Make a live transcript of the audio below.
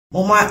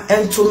Mama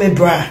ento me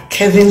bra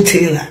Kevin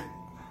Taylor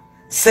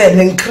said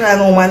nkra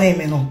no ma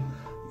name no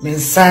me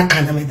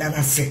nsaka na me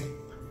dana se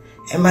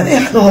e ma ne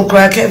no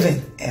kra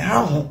Kevin e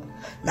ha ho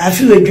na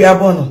afi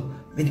weduabo no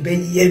me de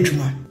yi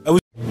adwuma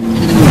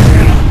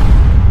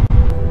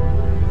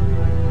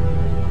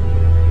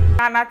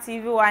Ghana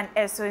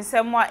TV1 so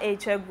nsemwa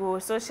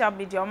echego social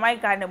media my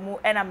Ghana mu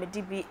ena me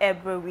DB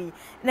every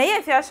na ye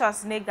AFIA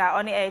SCHWAR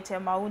oni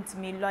ma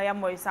untimi lawyer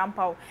mo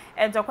example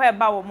entokwa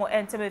eba wo mo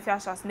enteme AFIA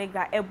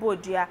SCHWAR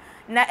ebodua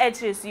na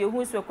echiresu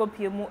yehu so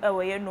kopie mu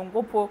ewoye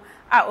Nogokpo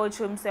a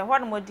ochum se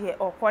hono mo de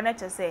okọ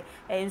chese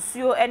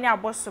ensuo ene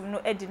abosom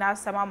no edi na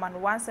asama ma no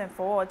once and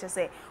for all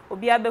chese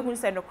obi abehu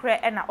se no kre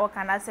ena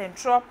okana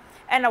centro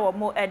ena wo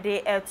mo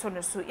ede eto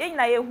no so ye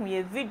nyina yehu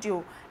ye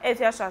video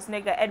AFIA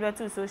SCHWAR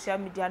edwetu social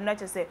media na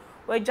chese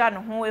weja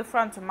no ho e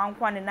front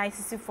mankwa ne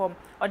nice form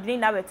odini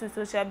na wetu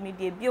social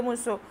media biom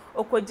so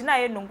okogina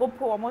ye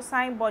Nogokpo wo mo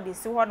signboard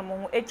si hono mo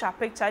ho etwa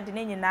picture de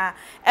nyina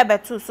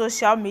ebetu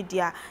social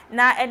media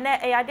na ene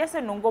eyade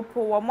se Nogokpo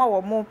wo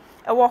mo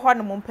ewo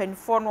hono mo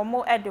mpanifo no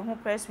mo ede ho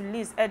press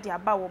release ede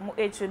aba wo mo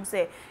etrim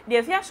se the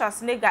AFIA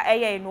SCHWAR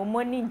eye no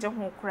mo ni nje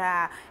ho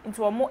kra nti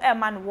wo mo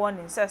ema no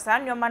warning se sa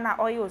nyoma na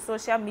oyo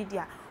social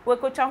media we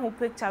ko twa ho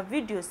picture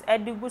videos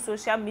edigu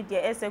social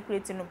media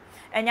security no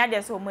enya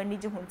de so mo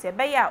aniji ho nte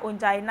be ya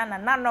onjai na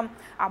nanom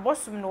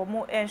abosom no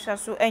mo enhwa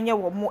so enye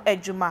wo mo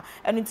adwuma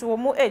enti wo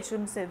mo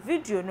etrim se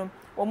video no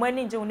wo mo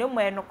aniji ho ne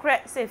mo no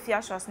kre se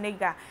AFIA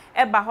SCHWAR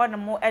eba ho no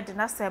mo ede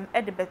na sem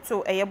ede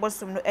beto eye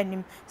bosom no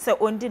anim se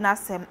ondi na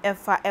sem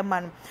efa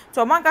ema no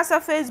to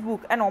mankasa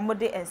Facebook ena wo mo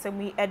de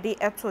ensem yi ede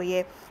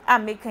etoye a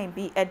mekan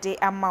bi ede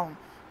amount.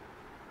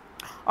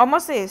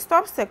 Almost say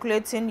stop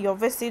circulating your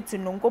visit to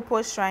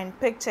Nogokpo Shrine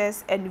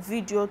pictures and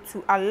video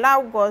to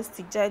allow God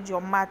to judge your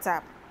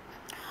matter.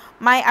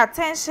 My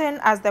attention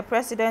as the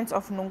president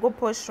of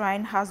Nogokpo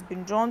Shrine has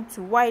been drawn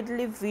to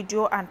widely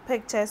video and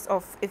pictures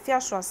of AFIA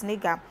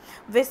SCHWAR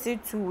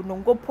visit to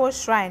Nogokpo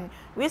Shrine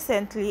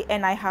recently,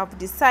 and I have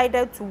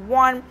decided to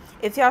warn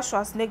AFIA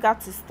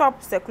SCHWAR to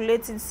stop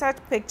circulating such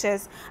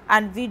pictures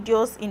and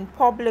videos in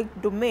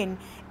public domain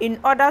in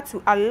order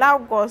to allow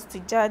God to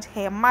judge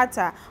her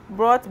matter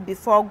brought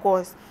before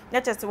God.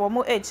 Not just one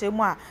more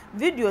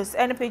videos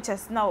and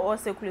pictures now all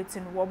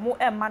circulating one more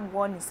man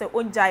warning say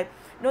onjai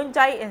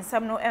nonjai and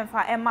some no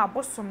emfa emma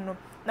bosom no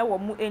na wo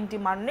mu endi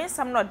man ne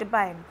some no de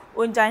buy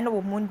onjai no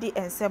wo mundi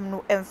and some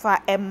no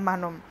emfa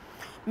emmanom.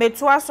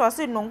 Metua so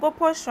say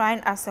Nogokpo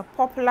Shrine as a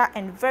popular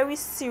and very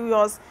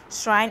serious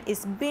shrine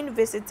is being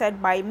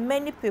visited by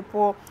many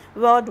people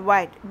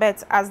worldwide,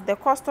 but as the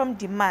custom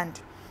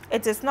demand,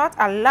 it is not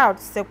allowed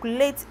to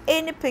circulate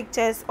any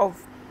pictures of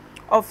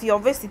your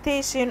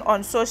visitation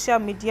on social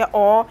media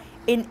or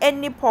in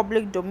any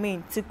public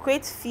domain to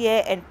create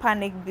fear and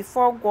panic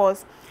before God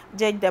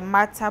judge the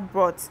matter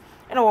brought.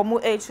 And wo mu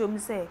ehum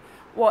say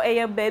wo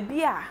eye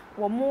baby a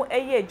wo mu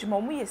eye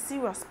adwuma mu ye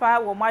serious pa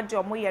wo ma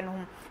de wo ye no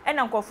ho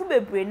ena nkofu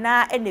bebre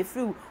na ena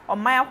free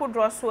oman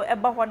ahodro so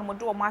eba ho no mo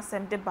de wo ma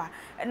asem de ba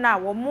na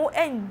wo mu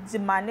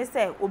endimane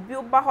say obi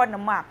oba ho no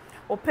ma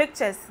o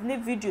pictures ni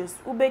videos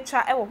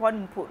ubecha ewo ho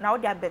npo na wo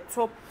de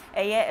abeto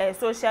eye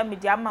social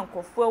media man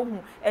nkofo hu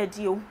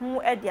edi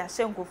hu edi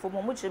ahye nkofo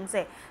mo chim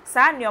say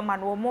saa neoma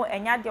no mo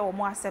enya de wo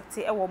mo accept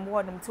ewo mo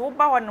ho nti wo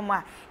ba ho no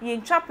ma ye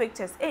ntwa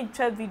pictures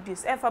ntwa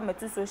videos efa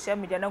metu social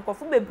media na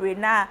nkofo bebre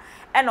na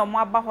ena mo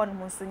aba ho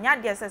no so nya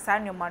de saa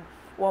neoma no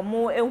wo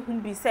mo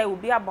ehun bi say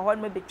obi aba ho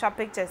no be twa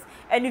pictures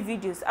any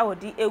videos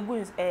awodi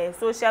egu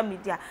social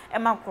media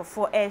ema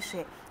nkofo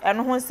ehwe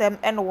eno ho nsem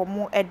eno wo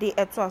mo ede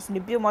eto aso ne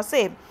bi mo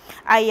say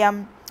I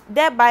am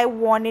thereby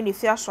warning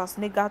AFIA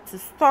SCHWAR to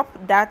stop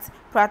that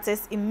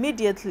practice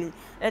immediately.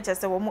 Let us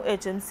say womu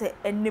ejem say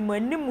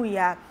enimanimu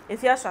ya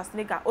AFIA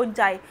SCHWAR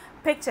onjai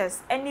pictures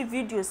any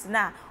videos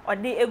na or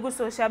the egu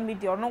social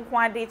media no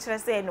kwa de kire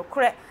say no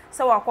kre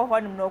say wakọ ho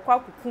nim no kwa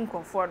kuku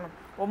nkrofo no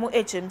womu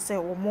ejem say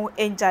womu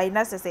enjai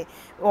na say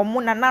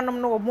womu nananom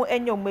no womu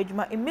enye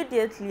omadwuma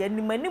immediately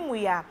enimanimu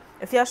ya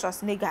AFIA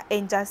SCHWAR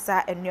enja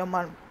sa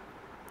enyoman.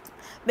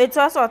 But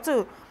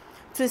also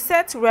to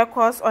set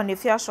records on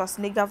AFIA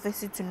SCHWAR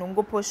visit to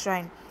Nogokpo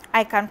Shrine,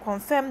 I can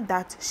confirm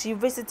that she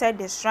visited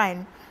the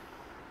shrine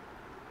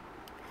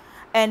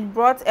and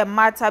brought a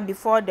matter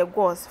before the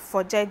gods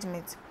for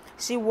judgment.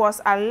 She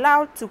was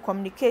allowed to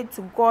communicate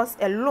to gods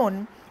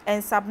alone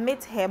and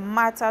submit her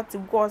matter to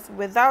gods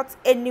without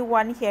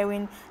anyone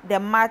hearing the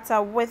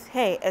matter with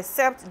her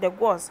except the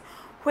gods,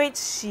 which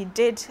she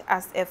did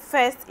as a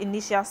first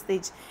initial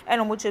stage.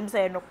 And which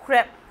say no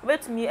crap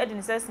wait me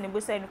edin says ne bo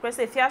say no crap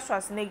say AFIA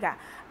SCHWAR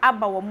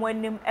aba wo mo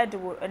anim ede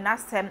wo na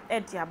sem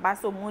ede aba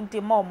so mo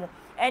ndi mo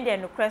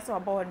and no crap so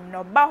aba wo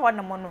no ba ho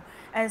no mo no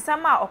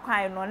ensam a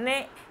okan no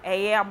ne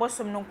eye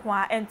abosom no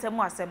kwa entem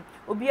asem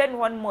obi ene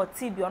ho no mo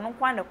tv ono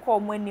kwa ne call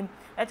mo anim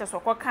ete so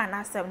kokan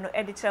na asem no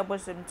ede kire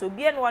bosom to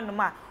obi ene ho no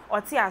ma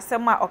oti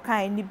asem a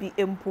okan ni bi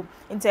empu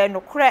nte no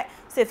crap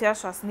say AFIA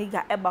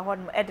SCHWAR eba ho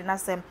no ede na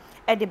asem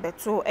ede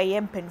beto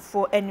eye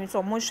mpanfo anim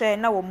so mo hwe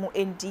na wo mo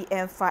endi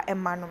emfa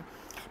ema no.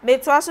 May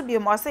to also be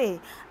more say,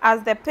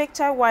 as the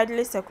picture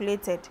widely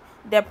circulated,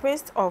 the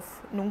priest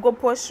of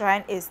Nogokpo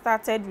Shrine is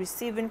started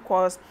receiving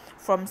calls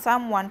from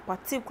someone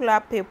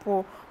particular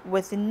people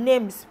with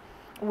names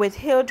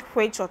withheld,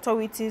 which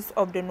authorities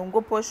of the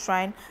Nogokpo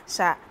Shrine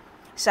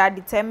shall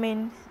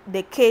determine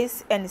the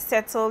case and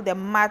settle the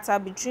matter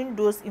between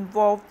those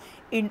involved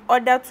in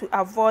order to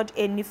avoid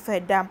any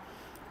further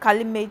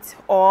calamity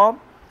or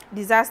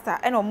disaster.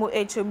 And omo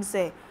HM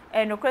say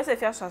no kwese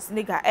AFIA SCHWAR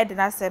nigga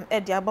edinasem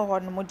edi aba ho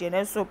no de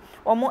na so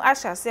omo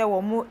ahya se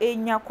omo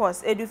enya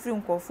course edufiri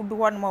nkofo bi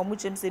ho no omo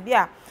chem se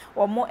bia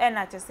omo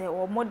ena chese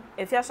omo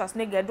AFIA SCHWAR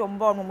nigga edo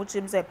mba no omo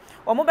chem se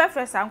omo be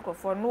fresh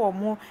nkofo no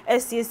omo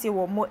asiesie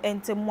omo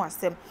entemu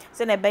asem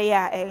se na be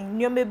ya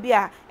nyome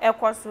bia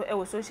ekoso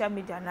e social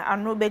media na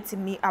ano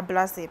betimi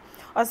ablase.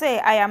 O say,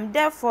 I am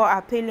therefore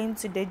appealing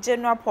to the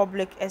general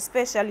public,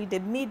 especially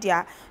the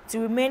media, to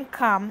remain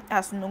calm,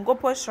 as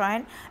Nogokpo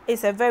Shrine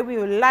is a very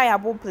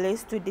reliable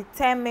place to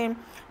determine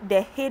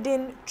the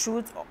hidden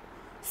truth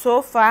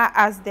so far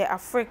as the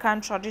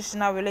African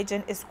traditional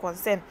religion is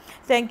concerned.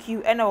 Thank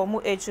you. And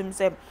omo HM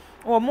say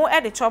omo e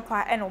the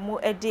chopper and omo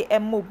e de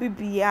emo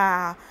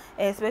bibia,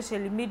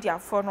 especially media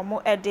for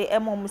omo e de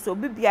emo so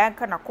bibia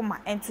nka na koma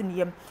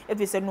entuniem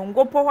if say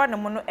Nogokpo ho na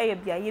mo no e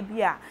bia ye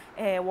bia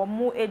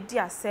omo e di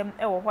asem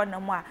e wo ho na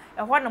mo a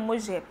e ho na mo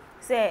je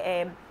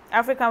say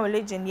African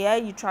religion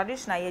ye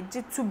traditional ye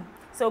jitum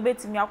so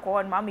betimi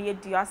akọ no ma ye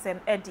di asem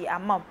e di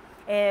amam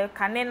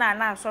kanena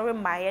na sorry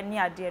maye ni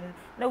ade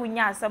na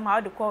wunya asem ha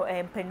de ko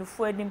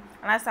mpanufu anim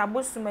na sa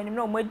bosum anim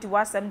na omadi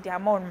wasem de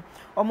amon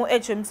omo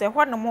HM se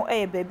ho no mo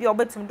baabi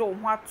obetim de wo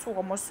ho ato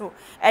omo so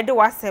de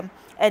wasem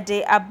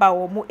de aba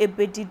omo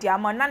ebedi de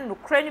amon na no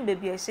kra ni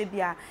baabi ehye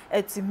bia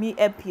atimi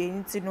apie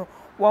nti no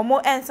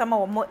womo ensama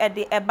womo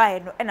de ebae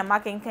no na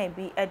makenkan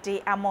bi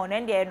de amon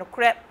and de no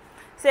kra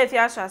say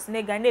AFIA SCHWAR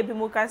nigga na ebi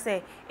mu ka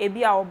say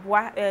ebi a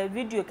oboa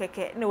video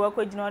keke na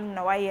wakogina on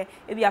na waye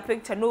ebi a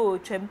picture no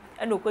otwam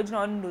na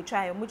okogina on no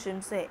twa mu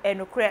chim say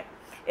enokre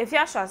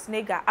AFIA SCHWAR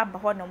nigga aba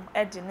honum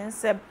de ne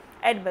nsem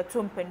de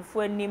beto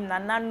mpanifo anim na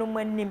nanom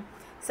anim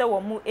say wo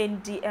mu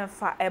endi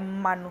emfa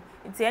emma no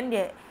nti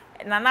ende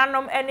na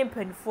nanom ene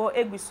mpanifo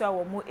eguso a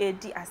wo mu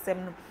edi asem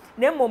no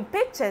na mom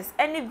pictures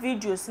any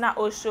videos na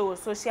o show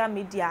social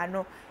media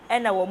no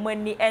na wo mu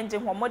ani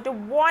engine wo mo de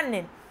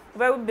warning,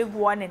 very big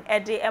warning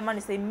ede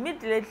eman say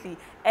immediately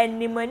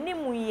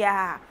enimanimu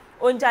ya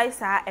onjai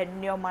sa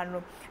ennioma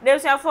no na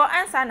so for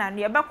answer na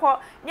no yebekọ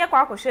nye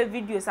kwa akohwe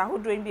videos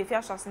ahodro ni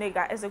AFIA SCHWAR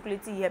nigga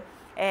executive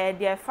here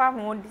de fa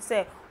ho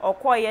say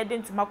okoye de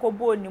ntuma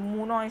kobo ni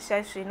mu no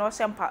nhwehwe no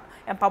hempa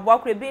empabo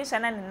akure bi nhya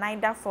na ne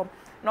nine form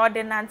na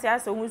ordinance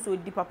ase hu so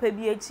di papa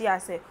bi echi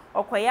ase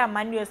okoye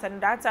amanu so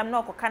that time na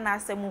okoka na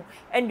asemu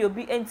ende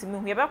obi entimi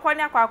hu yebekọ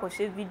ne akwa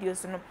akohwe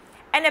videos no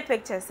any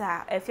pictures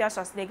AFIA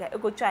SCHWAR nigga e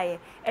go try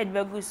e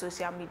be go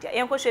social media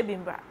yen ko hwe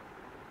bimbra.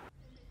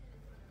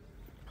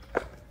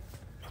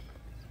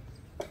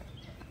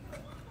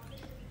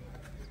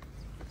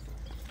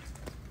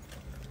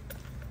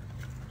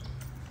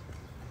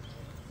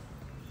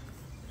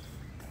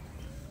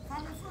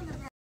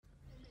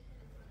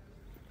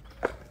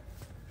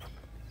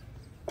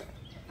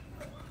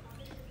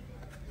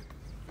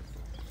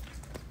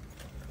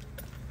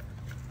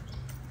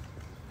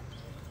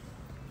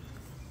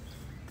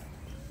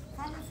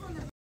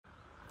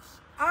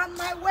 On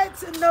my way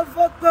to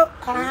Nogokpo.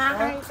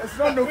 It's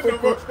not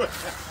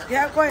Nogokpo.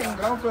 Yeah, going.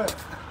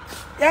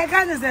 Yeah,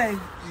 can you say?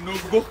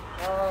 Nogo.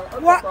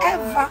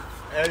 Whatever.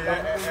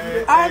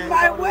 On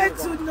my way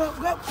to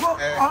Nogokpo.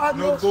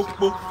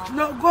 Nogokpo.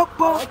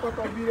 Nogokpo.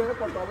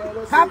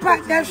 Papa,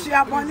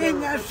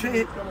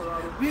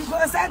 we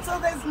go settle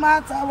this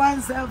matter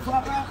once and for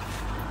all.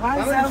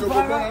 Once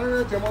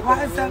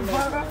and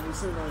for all.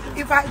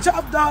 If I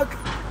chop dog,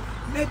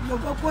 make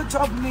Nogokpo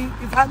chop me.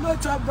 If I no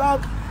chop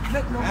dog,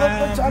 make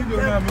Nogokpo chop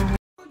them.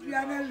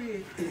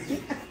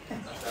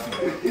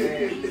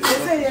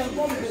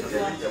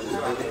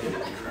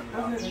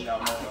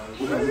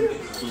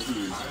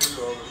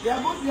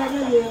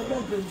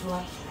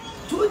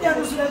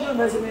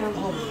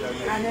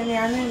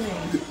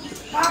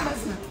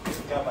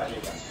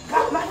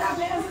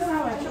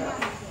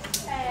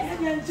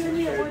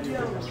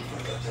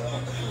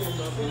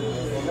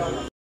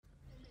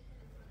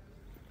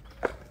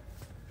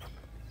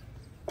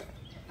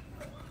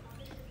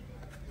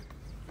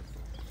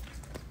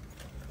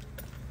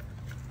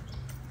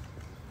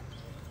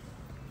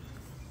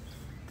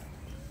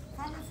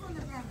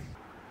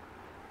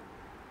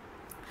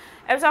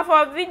 So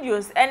for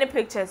videos, any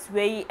pictures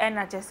where you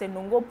just say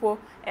Nogokpo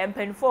and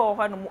penfo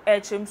or no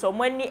HM so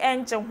many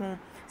engine home.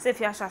 Say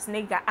AFIA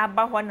SCHWAR nigga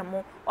aba ho na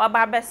mo or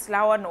aba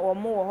slaw or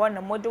mo ho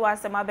na mo do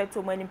asem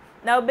abeto mani.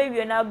 Now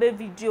baby now be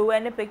video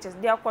any pictures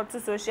they are to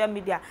social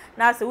media.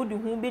 Now say wudi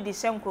hu bi di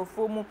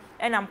shenkrofo mu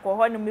enam ko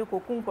ho na mi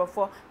kokun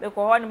krofo be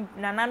ko ho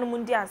na nananu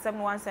ndi asem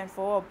once and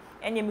for all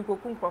enye mi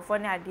kokun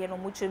krofo na ade no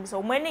mo chem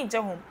so many je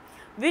home.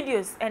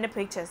 videos and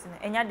pictures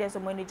enya de so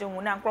money je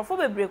na nkrofo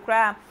bebre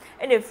kra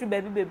e free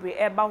baby bebre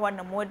e ba ho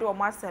na mo de o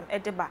masem e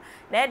de ba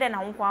na e de na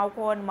nko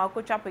akọ na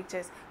makotwa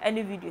pictures and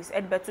videos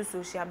e de to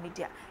social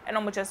media e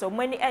no mo che so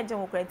money e je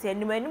nkra ti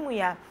animu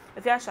ya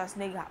AFIA SCHWAR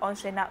nega on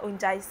hwe na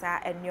onjai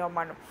sa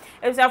enioma no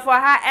e so for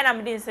ha e na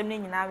me de nsem ni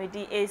nyina we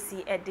di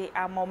AC e de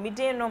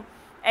amomide no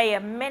eye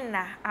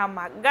mena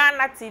ama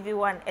Ghana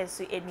TV1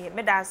 eso eni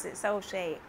medase sa o hwe